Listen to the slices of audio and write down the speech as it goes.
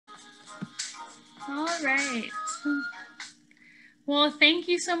All right. Well, thank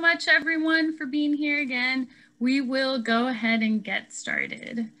you so much, everyone, for being here again. We will go ahead and get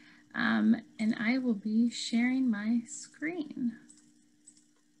started. And I will be sharing my screen.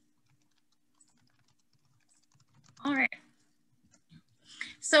 All right.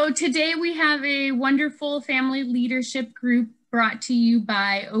 So today we have a wonderful family leadership group brought to you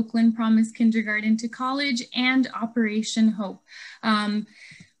by Oakland Promise Kindergarten to College and Operation Hope.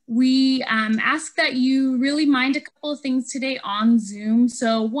 We ask that you really mind a couple of things today on Zoom.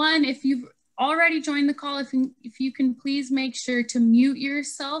 So one, if you've already joined the call, if you can please make sure to mute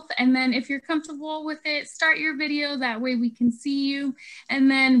yourself. And then if you're comfortable with it, start your video. That way we can see you.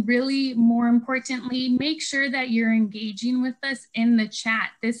 And then really more importantly, make sure that you're engaging with us in the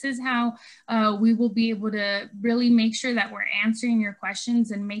chat. This is how we will be able to really make sure that we're answering your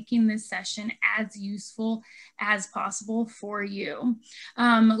questions and making this session as useful as possible for you.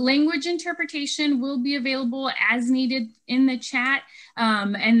 Language interpretation will be available as needed in the chat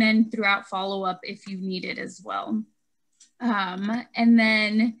and then throughout follow-up if you need it as well. And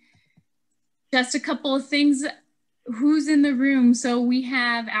then just a couple of things, who's in the room. So we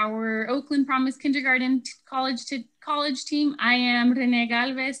have our Oakland Promise Kindergarten College to College team. I am Renee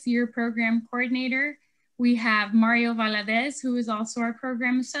Galvez, your program coordinator. We have Mario Valadez, who is also our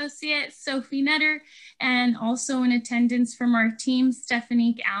program associate, Sophie Netter, and also in attendance from our team,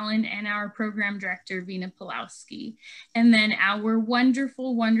 Stephanie Allen, and our program director, Vina Pulowski. And then our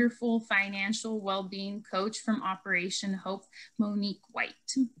wonderful, wonderful financial well-being coach from Operation Hope, Monique White.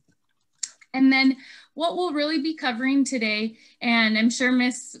 And then what we'll really be covering today, and I'm sure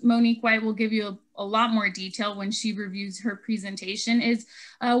Miss Monique White will give you a lot more detail when she reviews her presentation, is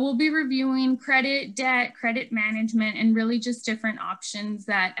we'll be reviewing credit, debt, credit management, and really just different options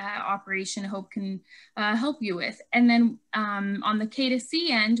that Operation Hope can help you with. And then on the K to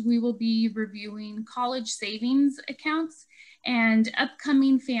C end, we will be reviewing college savings accounts and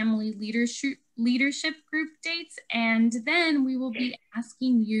upcoming family leadership group dates. And then we will be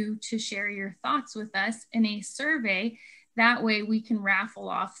asking you to share your thoughts with us in a survey. That way we can raffle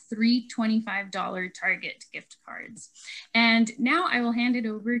off 3 $25 Target gift cards. And now I will hand it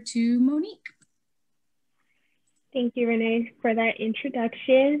over to Monique. Thank you, Renee, for that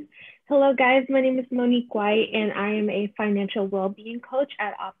introduction. Hello, guys. My name is Monique White, and I am a financial well-being coach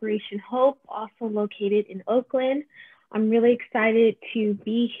at Operation Hope, also located in Oakland. I'm really excited to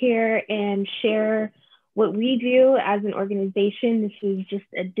be here and share what we do as an organization. This is just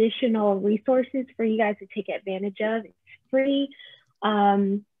additional resources for you guys to take advantage of. It's free,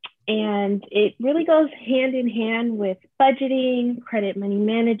 and it really goes hand in hand with budgeting, credit, money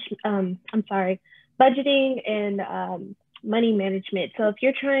management, budgeting and money management. So if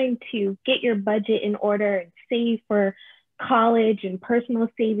you're trying to get your budget in order and save for college and personal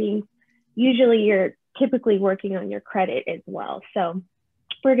savings, usually you're typically working on your credit as well. So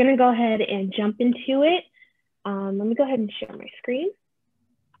we're gonna go ahead and jump into it. Let me go ahead and share my screen.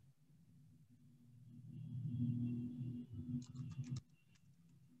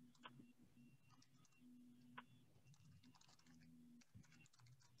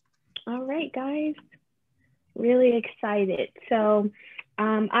 All right, guys, really excited. So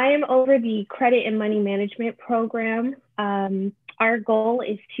I am over the credit and money management program. Our goal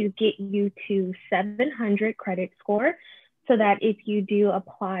is to get you to 700 credit score so that if you do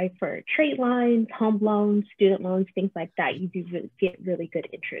apply for trade lines, home loans, student loans, things like that, you do get really good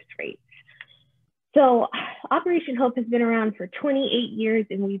interest rates. So Operation Hope has been around for 28 years,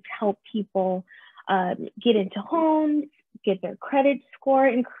 and we've helped people get into homes, get their credit score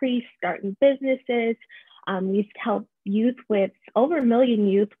increased, starting businesses. We've helped youth with over 1 million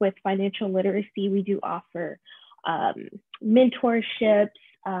youth with financial literacy. We do offer mentorships,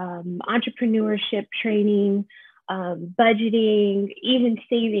 entrepreneurship training, budgeting, even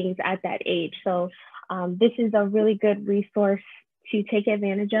savings at that age. So this is a really good resource to take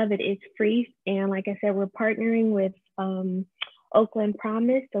advantage of. It is free. And like I said, we're partnering with Oakland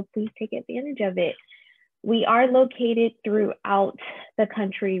Promise, so please take advantage of it. We are located throughout the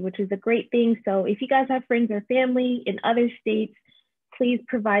country, which is a great thing. So if you guys have friends or family in other states, please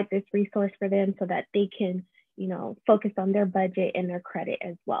provide this resource for them so that they can, you know, focus on their budget and their credit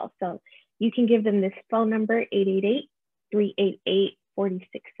as well. So you can give them this phone number,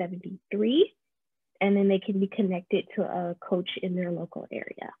 888-388-4673, and then they can be connected to a coach in their local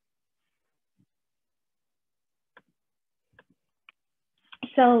area.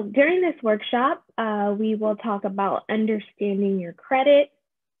 So during this workshop, we will talk about understanding your credit,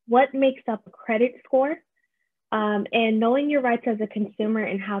 what makes up a credit score, and knowing your rights as a consumer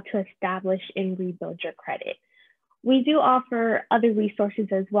and how to establish and rebuild your credit. We do offer other resources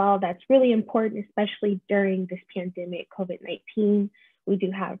as well. That's really important, especially during this pandemic, COVID-19. We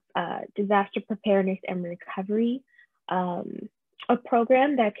do have disaster preparedness and recovery, a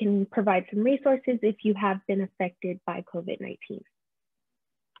program that can provide some resources if you have been affected by COVID-19.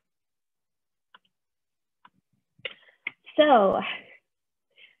 So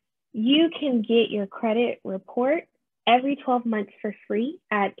you can get your credit report every 12 months for free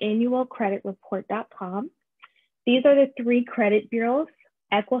at annualcreditreport.com. These are the 3 credit bureaus: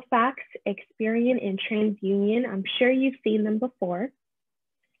 Equifax, Experian, and TransUnion. I'm sure you've seen them before.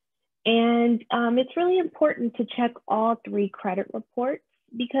 And it's really important to check all 3 credit reports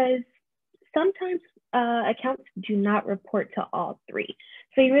because sometimes accounts do not report to all 3.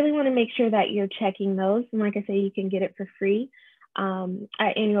 So you really want to make sure that you're checking those. And like I say, you can get it for free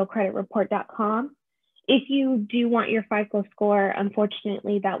at annualcreditreport.com. If you do want your FICO score,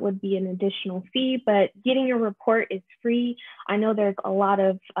 unfortunately, that would be an additional fee, but getting your report is free. I know there's a lot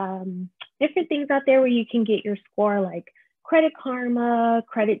of different things out there where you can get your score, like Credit Karma,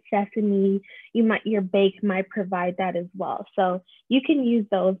 Credit Sesame. Your bank might provide that as well. So you can use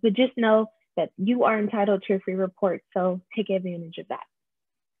those, but just know that you are entitled to a free report, so take advantage of that.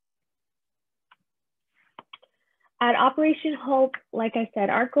 At Operation Hope, like I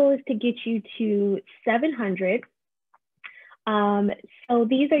said, our goal is to get you to 700. So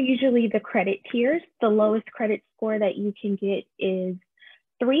these are usually the credit tiers. The lowest credit score that you can get is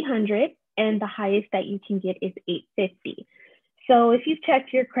 300, and the highest that you can get is 850. So if you've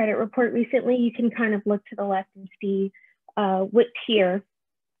checked your credit report recently, you can kind of look to the left and see what tier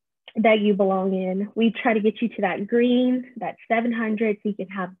that you belong in. We try to get you to that green, that 700, so you can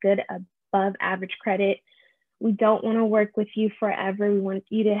have good above average credit. We don't want to work with you forever. We want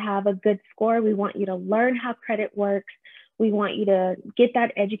you to have a good score. We want you to learn how credit works. We want you to get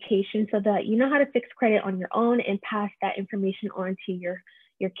that education so that you know how to fix credit on your own and pass that information on to your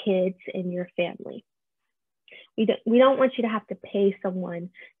kids and your family. We don't want you to have to pay someone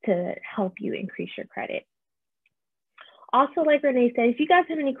to help you increase your credit. Also, like Renee said, if you guys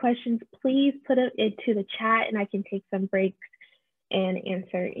have any questions, please put it into the chat and I can take some breaks and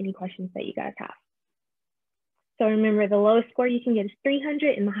answer any questions that you guys have. So remember, the lowest score you can get is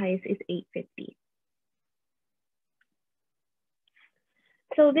 300 and the highest is 850.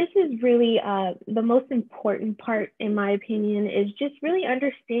 So this is really the most important part, in my opinion, is just really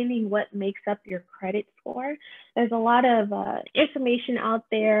understanding what makes up your credit score. There's a lot of information out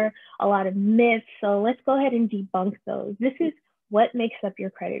there, a lot of myths. So let's go ahead and debunk those. This is what makes up your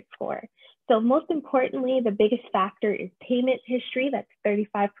credit score. So most importantly, the biggest factor is payment history. That's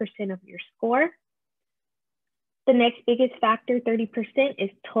 35% of your score. The next biggest factor, 30%, is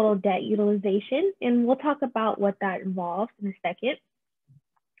total debt utilization. And we'll talk about what that involves in a second.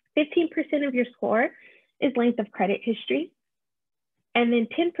 15% of your score is length of credit history. And then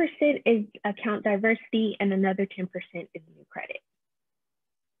 10% is account diversity, and another 10% is new credit.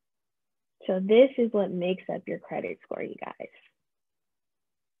 So this is what makes up your credit score, you guys.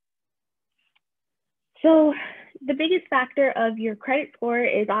 So the biggest factor of your credit score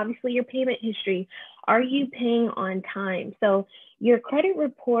is obviously your payment history. Are you paying on time? So your credit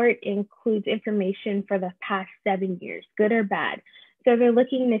report includes information for the past 7 years, good or bad. So they're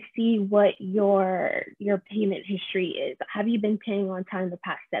looking to see what your payment history is. Have you been paying on time the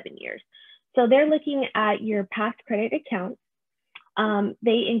past 7 years? So they're looking at your past credit accounts.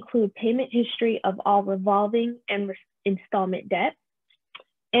 They include payment history of all revolving and installment debt.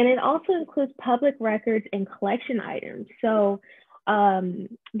 And it also includes public records and collection items. So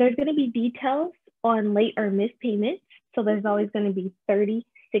there's going to be details on late or missed payments. So there's always going to be 30,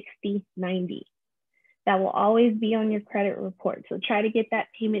 60, 90. That will always be on your credit report. So try to get that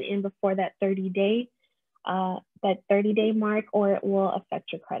payment in before that 30-day mark, or it will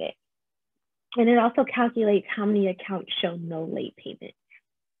affect your credit. And it also calculates how many accounts show no late payments.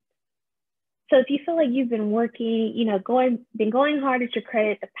 So if you feel like you've been working, been going hard at your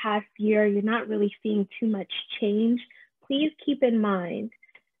credit the past year, you're not really seeing too much change, please keep in mind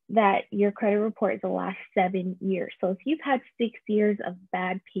that your credit report is the last 7 years. So if you've had 6 years of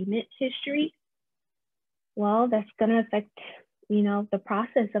bad payment history, well, that's going to affect, the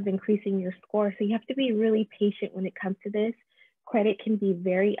process of increasing your score. So you have to be really patient when it comes to this. Credit can be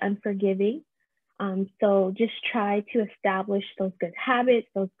very unforgiving. So just try to establish those good habits,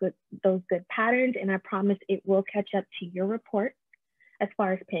 those good patterns, and I promise it will catch up to your report as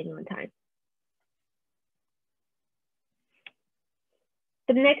far as paying on time.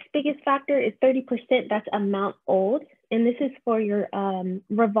 The next biggest factor is 30%, that's amount owed, and this is for your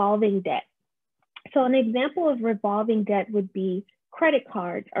revolving debt. So an example of revolving debt would be credit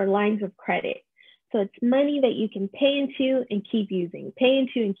cards or lines of credit. So it's money that you can pay into and keep using, pay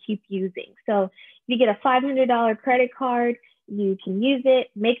into and keep using. So if you get a $500 credit card, you can use it,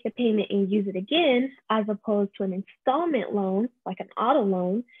 make the payment and use it again, as opposed to an installment loan, like an auto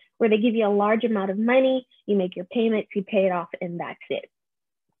loan, where they give you a large amount of money, you make your payments, you pay it off, and that's it.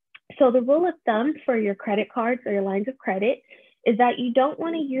 So the rule of thumb for your credit cards or your lines of credit is that you don't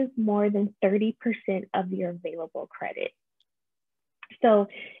want to use more than 30% of your available credit. So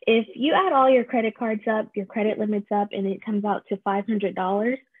if you add all your credit cards up, your credit limits up, and it comes out to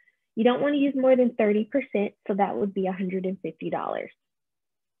 $500, you don't want to use more than 30%, so that would be $150.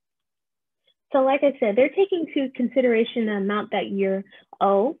 So like I said, they're taking into consideration the amount that you're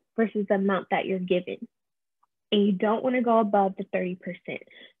owed versus the amount that you're given. And you don't want to go above the 30%.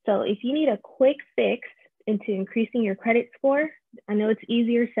 So if you need a quick fix into increasing your credit score, I know it's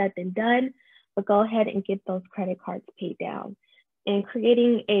easier said than done, but go ahead and get those credit cards paid down. And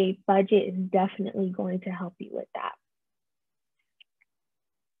creating a budget is definitely going to help you with that.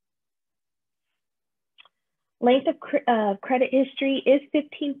 Length of credit history is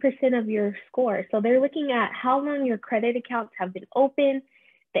 15% of your score. So they're looking at how long your credit accounts have been open,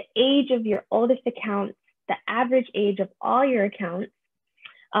 the age of your oldest accounts, the average age of all your accounts.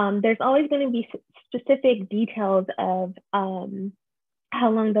 There's always going to be specific details of how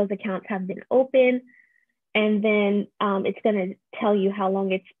long those accounts have been open. And then it's going to tell you how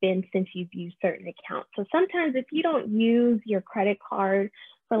long it's been since you've used certain accounts. So sometimes if you don't use your credit card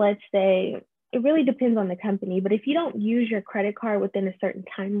for, let's say, it really depends on the company, but if you don't use your credit card within a certain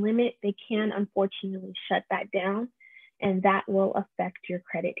time limit, they can unfortunately shut that down, and that will affect your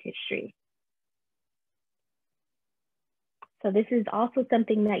credit history. So this is also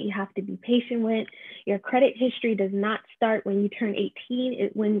something that you have to be patient with. Your credit history does not start when you turn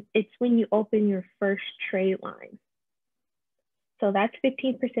 18. It's when you open your first trade line. So that's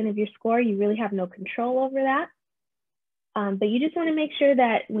 15% of your score. You really have no control over that. But you just want to make sure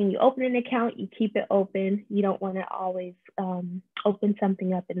that when you open an account, you keep it open. You don't want to always open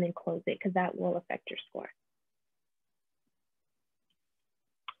something up and then close it, because that will affect your score.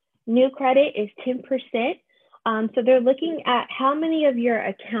 New credit is 10%. So they're looking at how many of your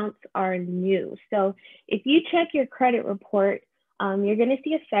accounts are new. So if you check your credit report, you're going to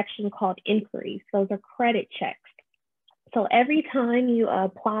see a section called inquiries. Those are credit checks. So every time you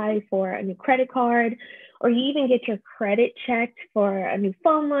apply for a new credit card, or you even get your credit checked for a new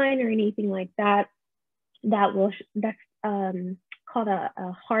phone line or anything like that, that's called a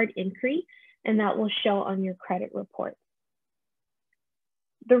hard inquiry, and that will show on your credit report.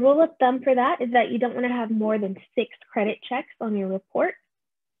 The rule of thumb for that is that you don't want to have more than 6 credit checks on your report.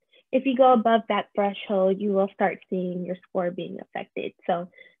 If you go above that threshold, you will start seeing your score being affected. So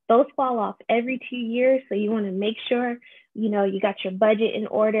those fall off every 2 years. So you want to make sure, you got your budget in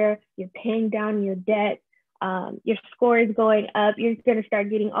order, you're paying down your debt, your score is going up, you're going to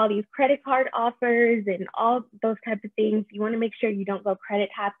start getting all these credit card offers and all those types of things. You want to make sure you don't go credit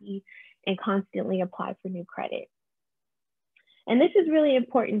happy and constantly apply for new credit. And this is really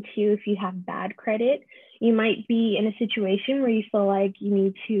important too if you have bad credit. You might be in a situation where you feel like you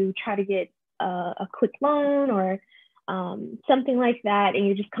need to try to get a quick loan or something like that, and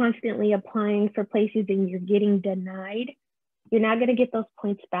you're just constantly applying for places and you're getting denied. You're not going to get those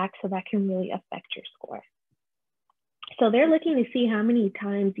points back, so that can really affect your score. So they're looking to see how many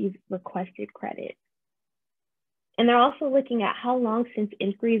times you've requested credit. And they're also looking at how long since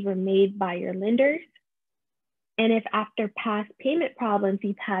inquiries were made by your lenders, and if after past payment problems,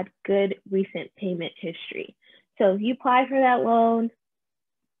 you've had good recent payment history. So if you apply for that loan,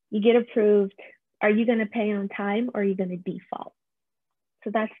 you get approved, are you going to pay on time or are you going to default? So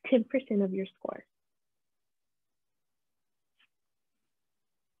that's 10% of your score.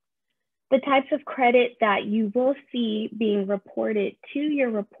 The types of credit that you will see being reported to your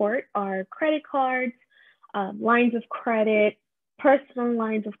report are credit cards, lines of credit, personal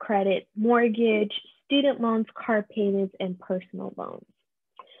lines of credit, mortgage, student loans, car payments, and personal loans.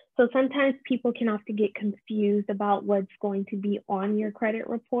 So sometimes people can often get confused about what's going to be on your credit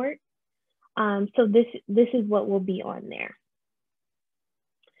report. So this is what will be on there.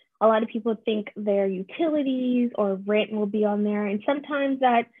 A lot of people think their utilities or rent will be on there, and sometimes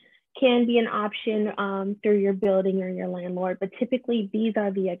that can be an option through your building or your landlord, but typically these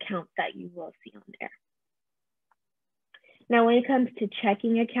are the accounts that you will see on there. Now, when it comes to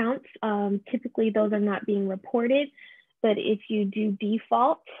checking accounts, typically those are not being reported, but if you do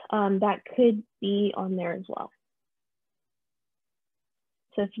default, that could be on there as well.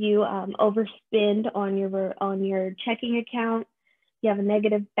 So if you overspend on your checking account, you have a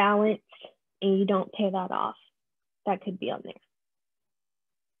negative balance and you don't pay that off, that could be on there.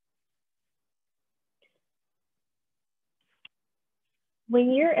 when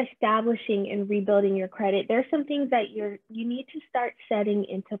you're establishing and rebuilding your credit, there's some things that you need to start setting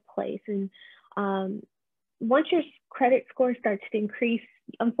into place. And once your credit score starts to increase,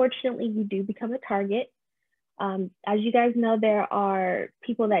 unfortunately, you do become a target. As you guys know, there are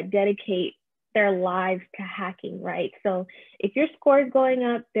people that dedicate their lives to hacking, right? So if your score is going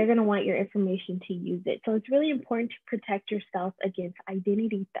up, they're going to want your information to use it. So it's really important to protect yourself against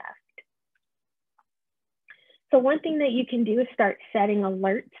identity theft. So one thing that you can do is start setting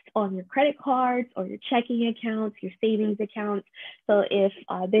alerts on your credit cards or your checking accounts, your savings accounts. So if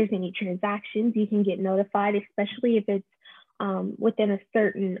there's any transactions, you can get notified, especially if it's within a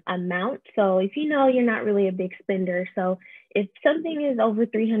certain amount. So if you know you're not really a big spender, so if something is over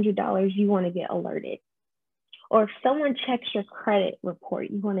 $300, you want to get alerted. Or if someone checks your credit report,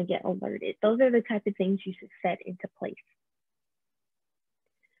 you want to get alerted. Those are the type of things you should set into place.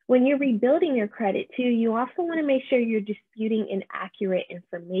 When you're rebuilding your credit too, you also want to make sure you're disputing inaccurate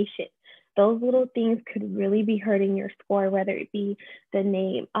information. Those little things could really be hurting your score, whether it be the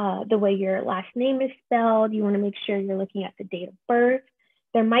name, the way your last name is spelled. You want to make sure you're looking at the date of birth.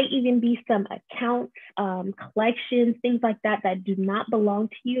 There might even be some accounts, collections, things like that that do not belong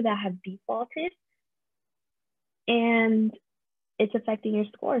to you that have defaulted. And it's affecting your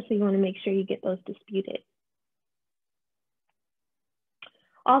score, so you want to make sure you get those disputed.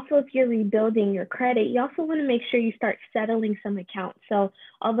 Also, if you're rebuilding your credit, you also want to make sure you start settling some accounts. So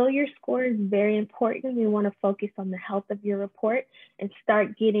although your score is very important, we want to focus on the health of your report and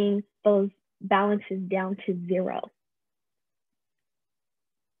start getting those balances down to zero.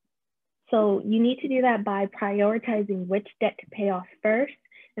 So you need to do that by prioritizing which debt to pay off first,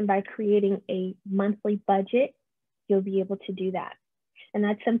 and by creating a monthly budget, you'll be able to do that. And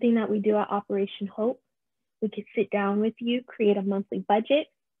that's something that we do at Operation Hope. We could sit down with you, create a monthly budget,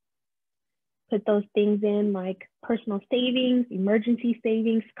 put those things in like personal savings, emergency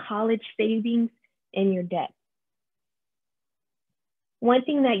savings, college savings, and your debt. One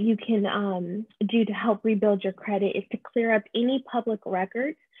thing that you can do to help rebuild your credit is to clear up any public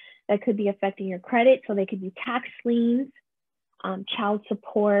records that could be affecting your credit. So they could be tax liens, child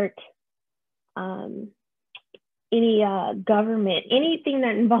support, any government, anything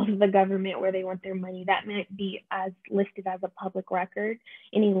that involves the government where they want their money, that might be as listed as a public record,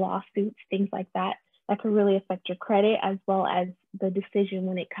 any lawsuits, things like that, that could really affect your credit, as well as the decision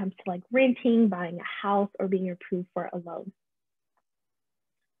when it comes to like renting, buying a house, or being approved for a loan.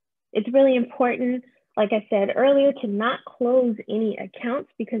 It's really important, like I said earlier, to not close any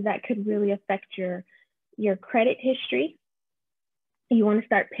accounts because that could really affect your credit history. You want to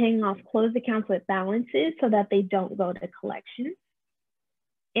start paying off closed accounts with balances so that they don't go to collections.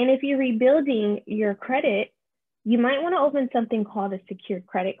 And if you're rebuilding your credit, you might want to open something called a secured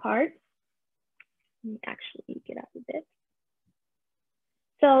credit card. Let me actually get out of this.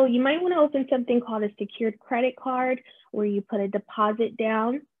 So you might want to open something called a secured credit card where you put a deposit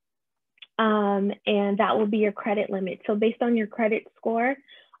down, and that will be your credit limit. So based on your credit score,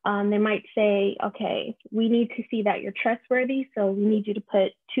 they might say, okay, we need to see that you're trustworthy, so we need you to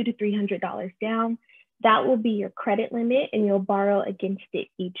put $200 to $300 down. That will be your credit limit, and you'll borrow against it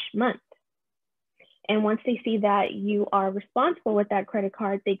each month. And once they see that you are responsible with that credit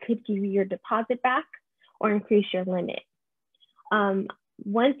card, they could give you your deposit back or increase your limit.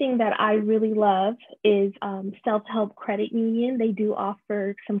 One thing that I really love is Self-Help Credit Union. They do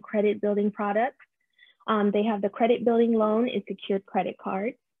offer some credit building products. They have the credit building loan and secured credit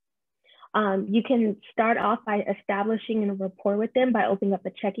cards. You can start off by establishing a rapport with them by opening up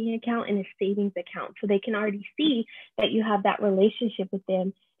a checking account and a savings account. So they can already see that you have that relationship with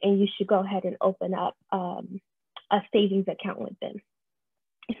them, and you should go ahead and open up a savings account with them.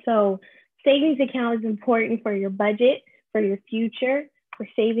 So savings account is important for your budget, for your future, for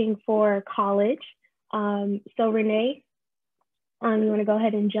saving for college. So Renee, you want to go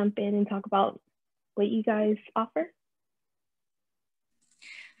ahead and jump in and talk about what you guys offer?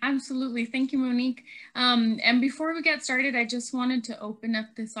 Absolutely. Thank you, Monique. And before we get started, I just wanted to open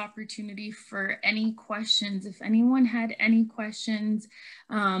up this opportunity for any questions. If anyone had any questions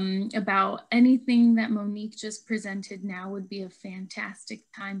about anything that Monique just presented, now would be a fantastic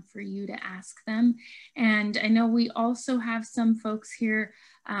time for you to ask them. And I know we also have some folks here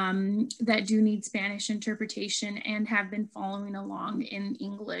that do need Spanish interpretation and have been following along in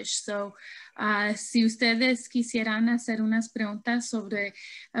English. So si ustedes quisieran hacer unas preguntas sobre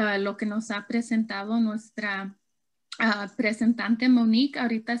lo que nos ha presentado nuestra presentante Monique,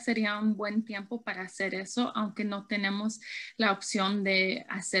 ahorita sería un buen tiempo para hacer eso, aunque no tenemos la opción de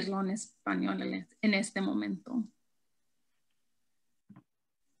hacerlo en español en este momento.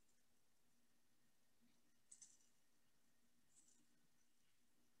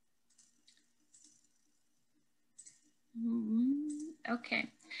 Okay.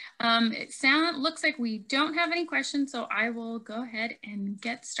 Looks like we don't have any questions, so I will go ahead and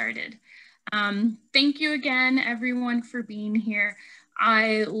get started. Thank you again, everyone, for being here.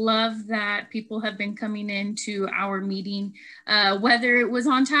 I love that people have been coming into our meeting, whether it was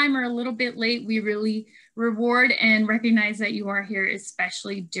on time or a little bit late. We really reward and recognize that you are here,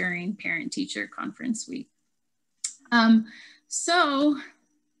 especially during Parent-Teacher Conference Week. Let's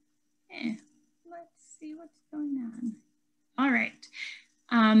see what's going on. All right.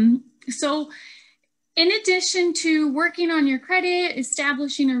 So in addition to working on your credit,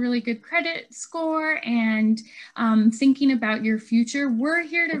 establishing a really good credit score, and thinking about your future, we're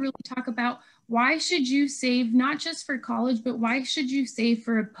here to really talk about why should you save, not just for college, but why should you save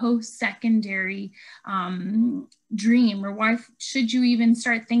for a post-secondary dream, or why should you even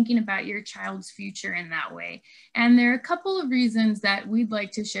start thinking about your child's future in that way? And there are a couple of reasons that we'd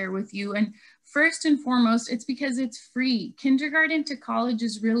like to share with you. And first and foremost, it's because it's free. Kindergarten to College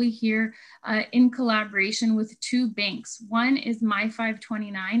is really here in collaboration with two banks. One is My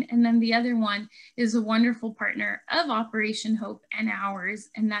 529, and then the other one is a wonderful partner of Operation Hope and ours,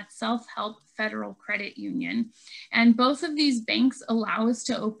 and that's Self-Help Federal Credit Union. And both of these banks allow us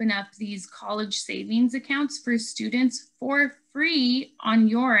to open up these college savings accounts for students for free on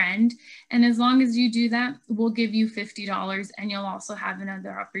your end. And as long as you do that, we'll give you $50, and you'll also have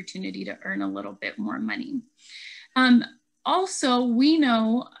another opportunity to earn a little bit more money. Also, we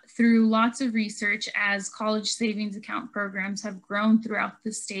know through lots of research, as college savings account programs have grown throughout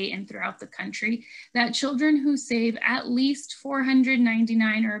the state and throughout the country, that children who save at least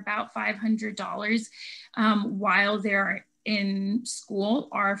 $499 or about $500 while they're in school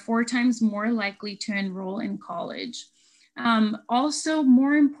are 4 times more likely to enroll in college. Also,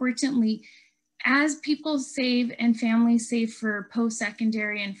 more importantly, as people save and families save for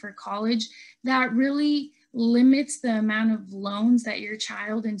post-secondary and for college, that really limits the amount of loans that your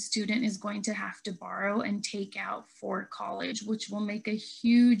child and student is going to have to borrow and take out for college, which will make a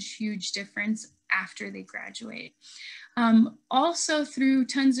huge, huge difference after they graduate. Also, through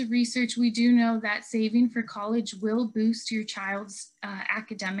tons of research, we do know that saving for college will boost your child's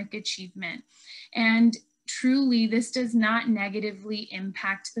academic achievement. And truly, this does not negatively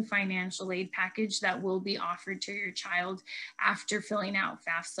impact the financial aid package that will be offered to your child after filling out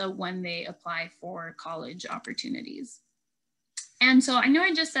FAFSA when they apply for college opportunities. And so I know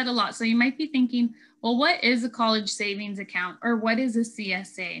I just said a lot, so you might be thinking, well, what is a college savings account, or what is a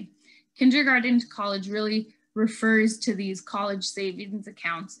CSA? Kindergarten to College really refers to these college savings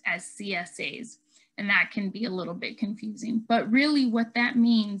accounts as CSAs, and that can be a little bit confusing. But really what that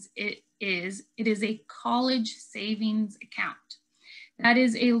means, it is a college savings account. That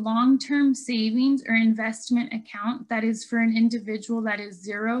is a long-term savings or investment account that is for an individual that is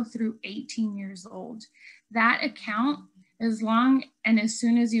 0 through 18 years old. That account, as long and as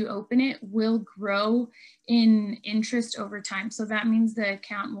soon as you open it, will grow in interest over time. So that means the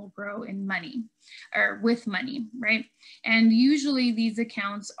account will grow in money, or with money, right? And usually these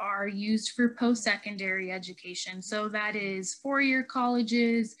accounts are used for post-secondary education. So that is four-year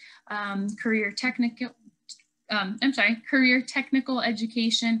colleges, career technical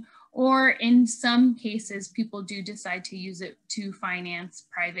education, or in some cases, people do decide to use it to finance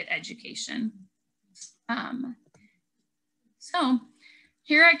private education. So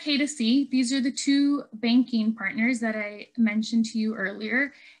here at K2C, these are the two banking partners that I mentioned to you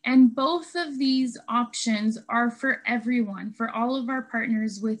earlier. And both of these options are for everyone, for all of our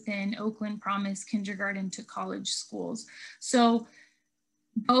partners within Oakland Promise Kindergarten to College schools. So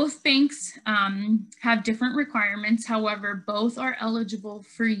both banks have different requirements. However, both are eligible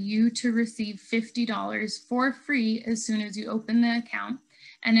for you to receive $50 for free as soon as you open the account,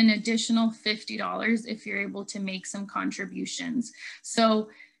 and an additional $50 if you're able to make some contributions. So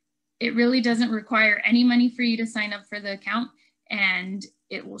it really doesn't require any money for you to sign up for the account, and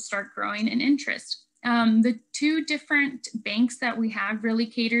it will start growing in interest. The two different banks that we have really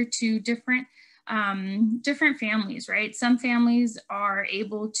cater to different families, right? Some families are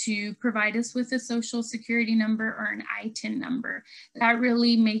able to provide us with a social security number or an ITIN number. That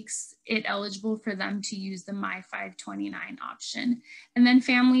really makes it eligible for them to use the My 529 option. And then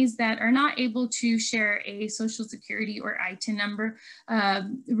families that are not able to share a social security or ITIN number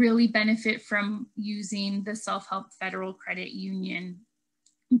really benefit from using the Self-Help Federal Credit Union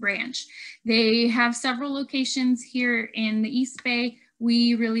branch. They have several locations here in the East Bay.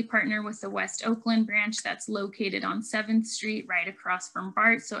 We really partner with the West Oakland branch that's located on 7th Street, right across from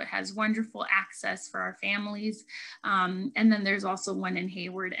BART. So it has wonderful access for our families. And then there's also one in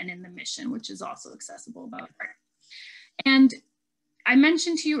Hayward and in the Mission, which is also accessible by BART. And I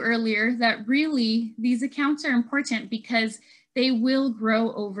mentioned to you earlier that really these accounts are important because they will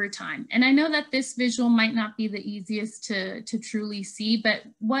grow over time. And I know that this visual might not be the easiest to truly see, but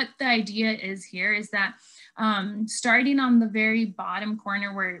what the idea is here is that starting on the very bottom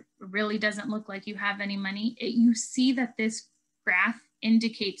corner where it really doesn't look like you have any money, you see that this graph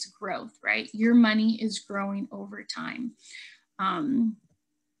indicates growth, right? Your money is growing over time. And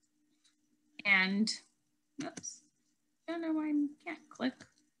oops, I don't know why I can't click.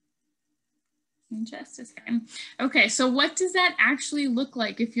 In just a second. Okay, so what does that actually look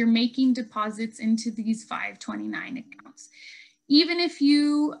like if you're making deposits into these 529 accounts? Even if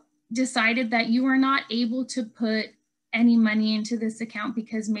you decided that you are not able to put any money into this account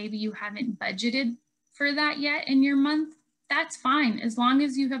because maybe you haven't budgeted for that yet in your month, that's fine. As long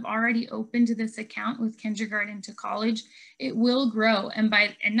as you have already opened this account with kindergarten to college, it will grow, and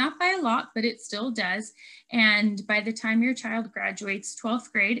not by a lot, but it still does. And by the time your child graduates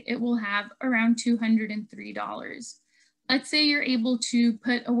 12th grade, it will have around $203. Let's say you're able to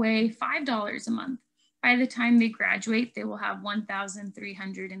put away $5 a month. By the time they graduate, they will have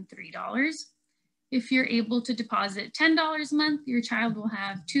 $1,303. If you're able to deposit $10 a month, your child will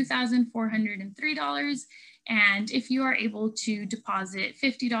have $2,403. And if you are able to deposit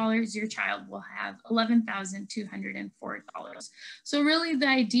 $50, your child will have $11,204. So really the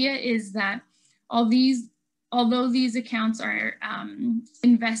idea is that although these accounts are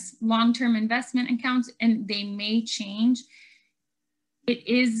long-term investment accounts and they may change, it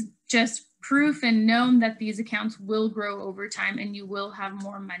is just proof and known that these accounts will grow over time and you will have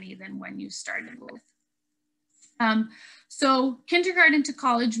more money than when you started with. So kindergarten to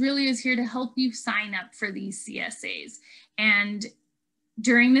college really is here to help you sign up for these CSAs. And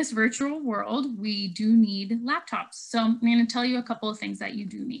during this virtual world, we do need laptops. So I'm going to tell you a couple of things that you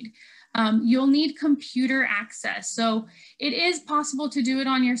do need. You'll need computer access. So it is possible to do it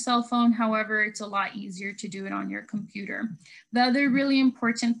on your cell phone. However, it's a lot easier to do it on your computer. The other really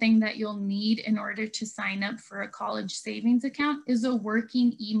important thing that you'll need in order to sign up for a college savings account is a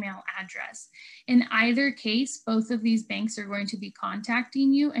working email address. In either case, both of these banks are going to be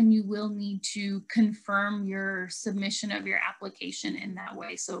contacting you, and you will need to confirm your submission of your application in that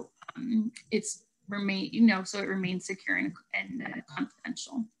way. So it remains secure and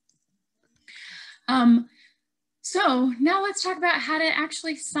confidential. So now let's talk about how to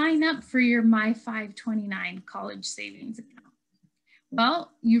actually sign up for your My 529 college savings account.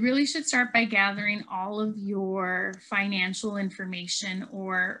 Well, you really should start by gathering all of your financial information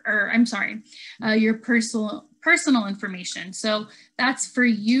your personal information. So that's for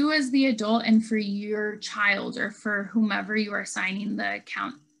you as the adult and for your child or for whomever you are signing the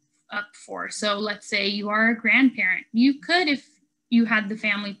account up for. So let's say you are a grandparent. You could, if you had the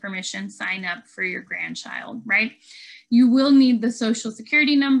family permission, sign up for your grandchild, right? You will need the social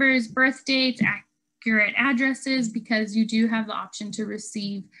security numbers, birth dates, accurate addresses, because you do have the option to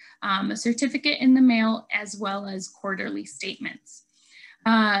receive a certificate in the mail as well as quarterly statements.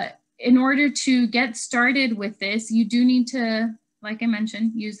 In order to get started with this, you do need to, like I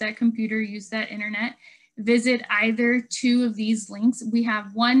mentioned, use that computer, use that internet, visit either two of these links. We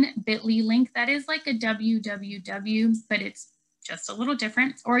have one bit.ly link that is like a www, but it's just a little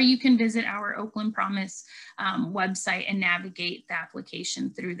different, or you can visit our Oakland Promise website and navigate the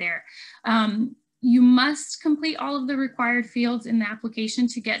application through there. You must complete all of the required fields in the application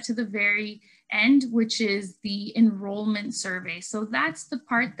to get to the very end, which is the enrollment survey. So that's the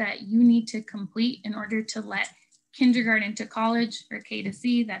part that you need to complete in order to let kindergarten to college, or K to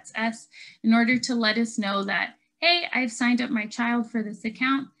C, that's us, in order to let us know that, hey, I've signed up my child for this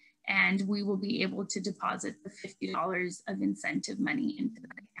account, and we will be able to deposit the $50 of incentive money into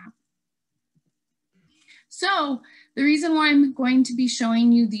that account. So the reason why I'm going to be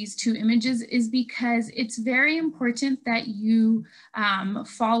showing you these two images is because it's very important that you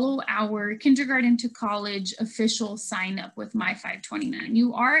follow our kindergarten to college official sign up with My 529.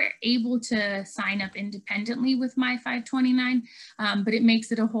 You are able to sign up independently with My 529, but it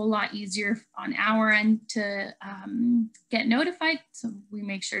makes it a whole lot easier on our end to get notified. So we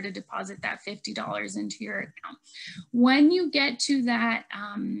make sure to deposit that $50 into your account. When you get to that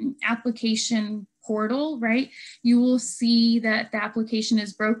application portal, right, you will see that the application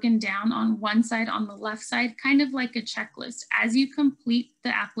is broken down on one side, on the left side, kind of like a checklist. As you complete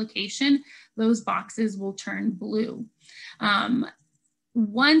the application, those boxes will turn blue.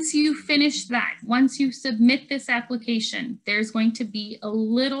 Once you finish that, once you submit this application, there's going to be a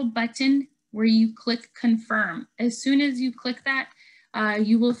little button where you click confirm. As soon as you click that,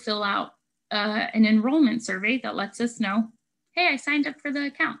 you will fill out an enrollment survey that lets us know, hey, I signed up for the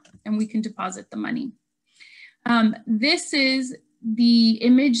account, and we can deposit the money. This is the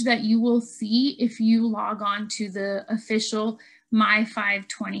image that you will see if you log on to the official My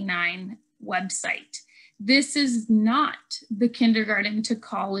 529 website. This is not the kindergarten to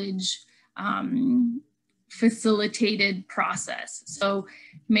college facilitated process. So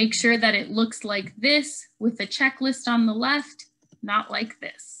make sure that it looks like this with a checklist on the left, not like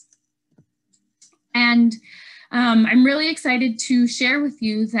this. And I'm really excited to share with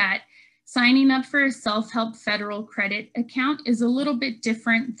you that signing up for a self-help federal credit account is a little bit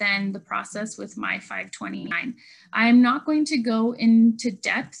different than the process with My 529. I'm not going to go into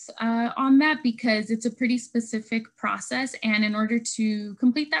depth on that because it's a pretty specific process. And in order to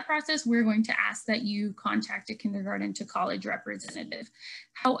complete that process, we're going to ask that you contact a kindergarten to college representative.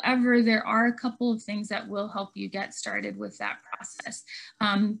 However, there are a couple of things that will help you get started with that process.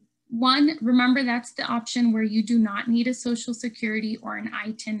 One, remember that's the option where you do not need a social security or an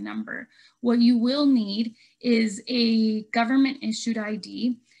ITIN number. What you will need is a government issued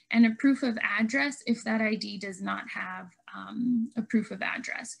ID and a proof of address if that ID does not have a proof of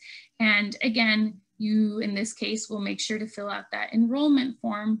address. And again, you in this case will make sure to fill out that enrollment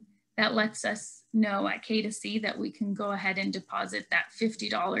form that lets us know at K2C that we can go ahead and deposit that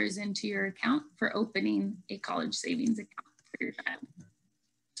 $50 into your account for opening a college savings account for your child.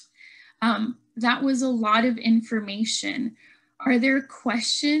 That was a lot of information. Are there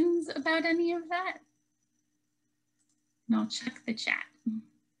questions about any of that? And I'll check the chat.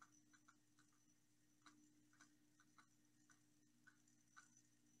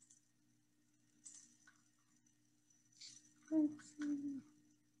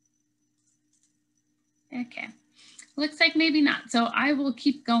 Okay, looks like maybe not. So I will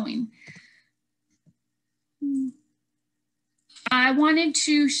keep going. I wanted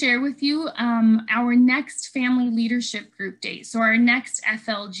to share with you our next family leadership group date. So our next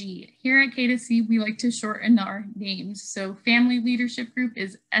FLG. Here at K2C, we like to shorten our names. So family leadership group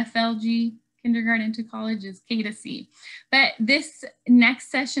is FLG, kindergarten to college is K2C. But this next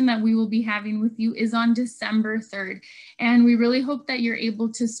session that we will be having with you is on December 3rd. And we really hope that you're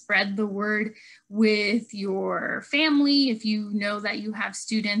able to spread the word with your family. If you know that you have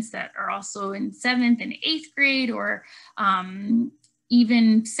students that are also in 7th and 8th grade or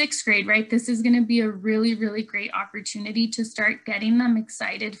even 6th grade, right? This is going to be a really, really great opportunity to start getting them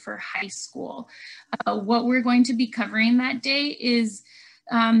excited for high school. What we're going to be covering that day is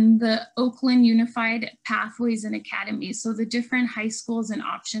the Oakland Unified Pathways and Academies. So the different high schools and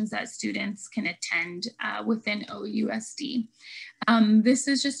options that students can attend within OUSD. This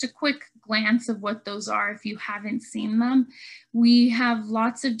is just a quick glance of what those are if you haven't seen them. We have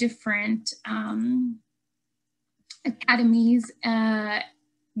lots of different academies.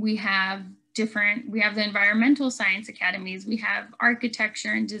 We have the environmental science academies, we have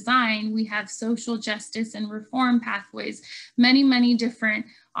architecture and design, we have social justice and reform pathways, many, many different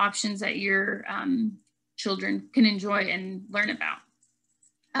options that your children can enjoy and learn about.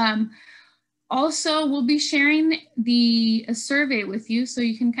 Also, we'll be sharing a survey with you so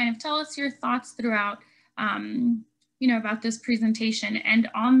you can kind of tell us your thoughts throughout about this presentation. And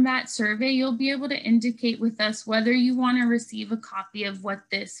on that survey, you'll be able to indicate with us whether you want to receive a copy of what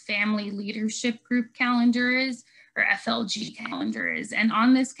this family leadership group calendar is or FLG calendar is. And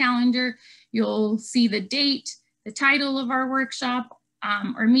on this calendar, you'll see the date, the title of our workshop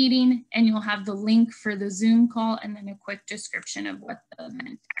or meeting, and you'll have the link for the Zoom call and then a quick description of what the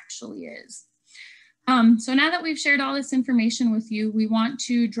event actually is. So now that we've shared all this information with you, we want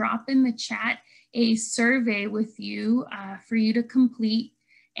to drop in the chat a survey with you for you to complete.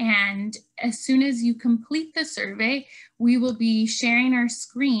 And as soon as you complete the survey, we will be sharing our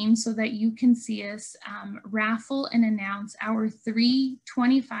screen so that you can see us raffle and announce our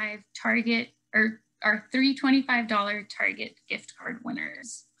 $325 Target gift card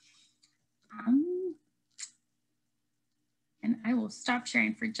winners. And I will stop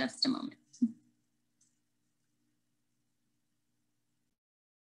sharing for just a moment.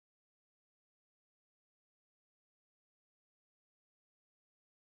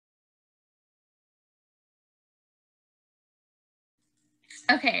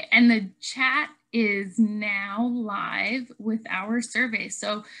 Okay, and the chat is now live with our survey.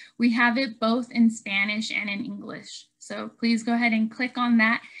 So we have it both in Spanish and in English. So please go ahead and click on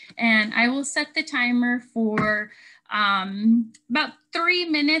that. And I will set the timer for about 3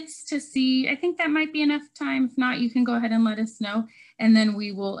 minutes to see. I think that might be enough time. If not, you can go ahead and let us know. And then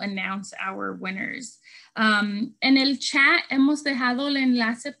we will announce our winners. En el chat hemos dejado el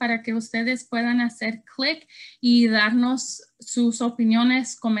enlace para que ustedes puedan hacer clic y darnos sus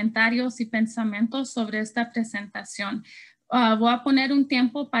opiniones, comentarios y pensamientos sobre esta presentación. Voy a poner un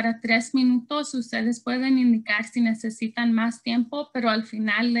tiempo para 3 minutos. Ustedes pueden indicar si necesitan más tiempo, pero al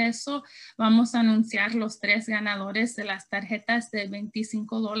final de eso vamos a anunciar los 3 ganadores de las tarjetas de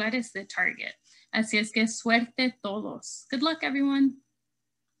 $25 de Target. Así es que suerte todos. Good luck, everyone.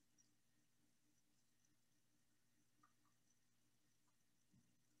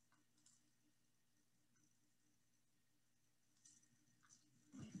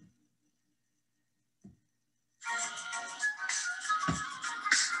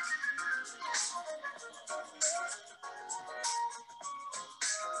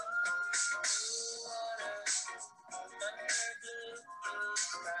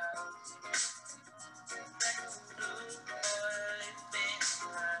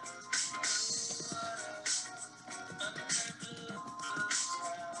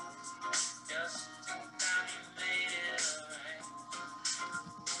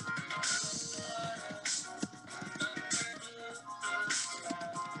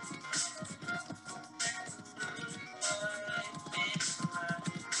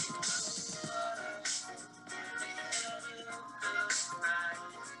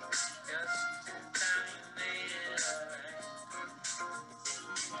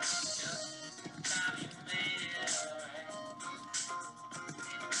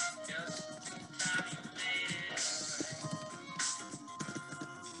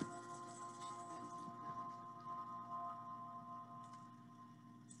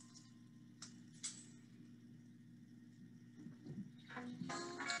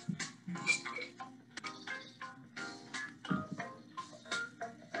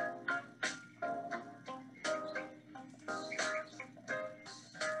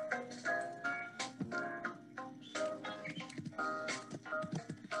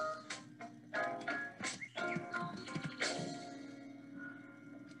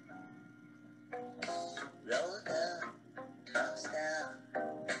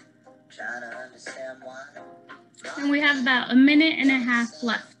 And we have about 1.5 minutes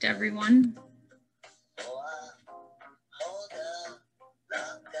left, everyone.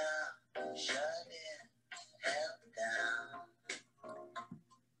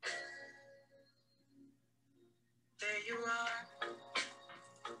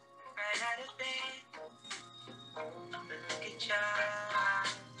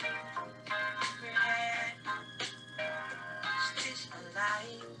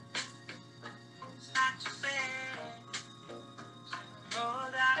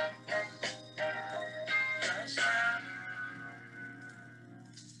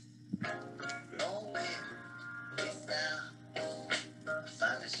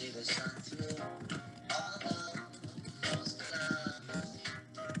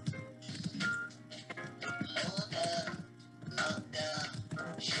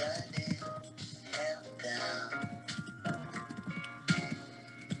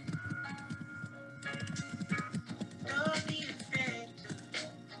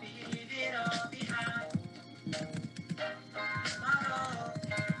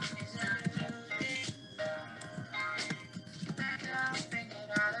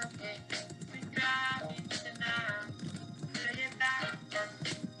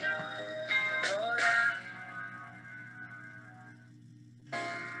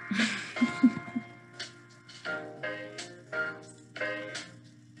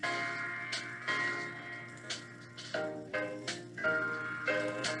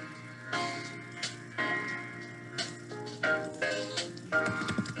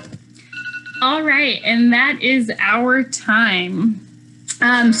 All right, and that is our time.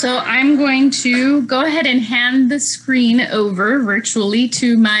 So I'm going to go ahead and hand the screen over virtually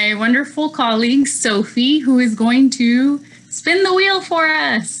to my wonderful colleague, Sophie, who is going to spin the wheel for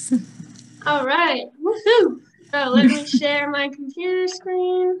us. All right, woohoo! So let me share my computer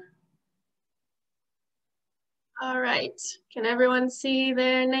screen. All right, can everyone see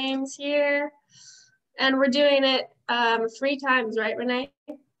their names here? And we're doing it 3 times, right, Renee?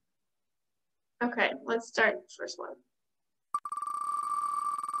 Okay, let's start the first one.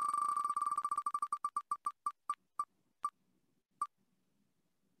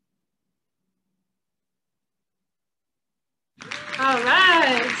 All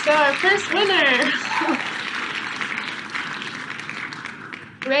right, so our first winner,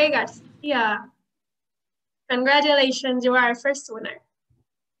 Ray Garcia. Congratulations, you are our first winner.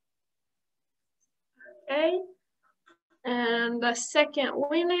 Okay, and the second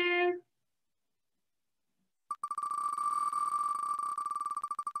winner,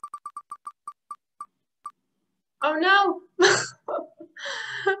 oh no,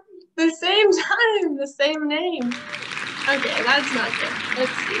 the same time, the same name. Okay, that's not good.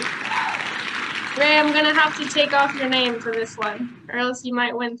 Let's see. Ray, I'm gonna have to take off your name for this one, or else you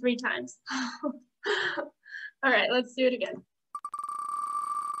might win 3 times. All right, let's do it again.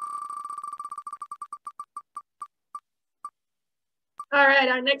 All right,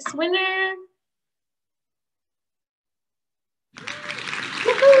 our next winner.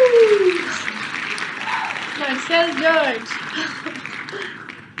 Marcel George.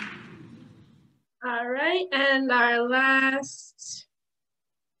 All right, and our last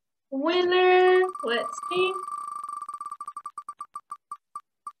winner, let's see.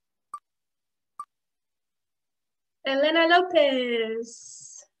 Elena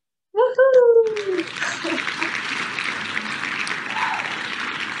Lopez. Woohoo!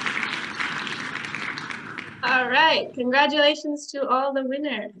 All right, congratulations to all the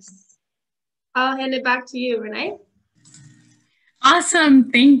winners. I'll hand it back to you, Renee.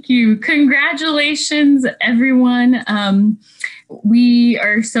 Awesome, thank you. Congratulations, everyone. We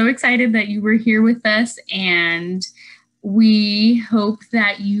are so excited that you were here with us, and we hope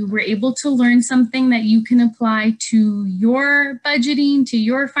that you were able to learn something that you can apply to your budgeting, to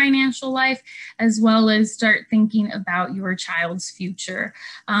your financial life, as well as start thinking about your child's future.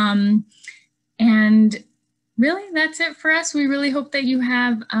 And really, that's it for us. We really hope that you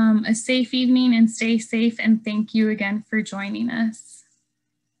have a safe evening and stay safe. And thank you again for joining us.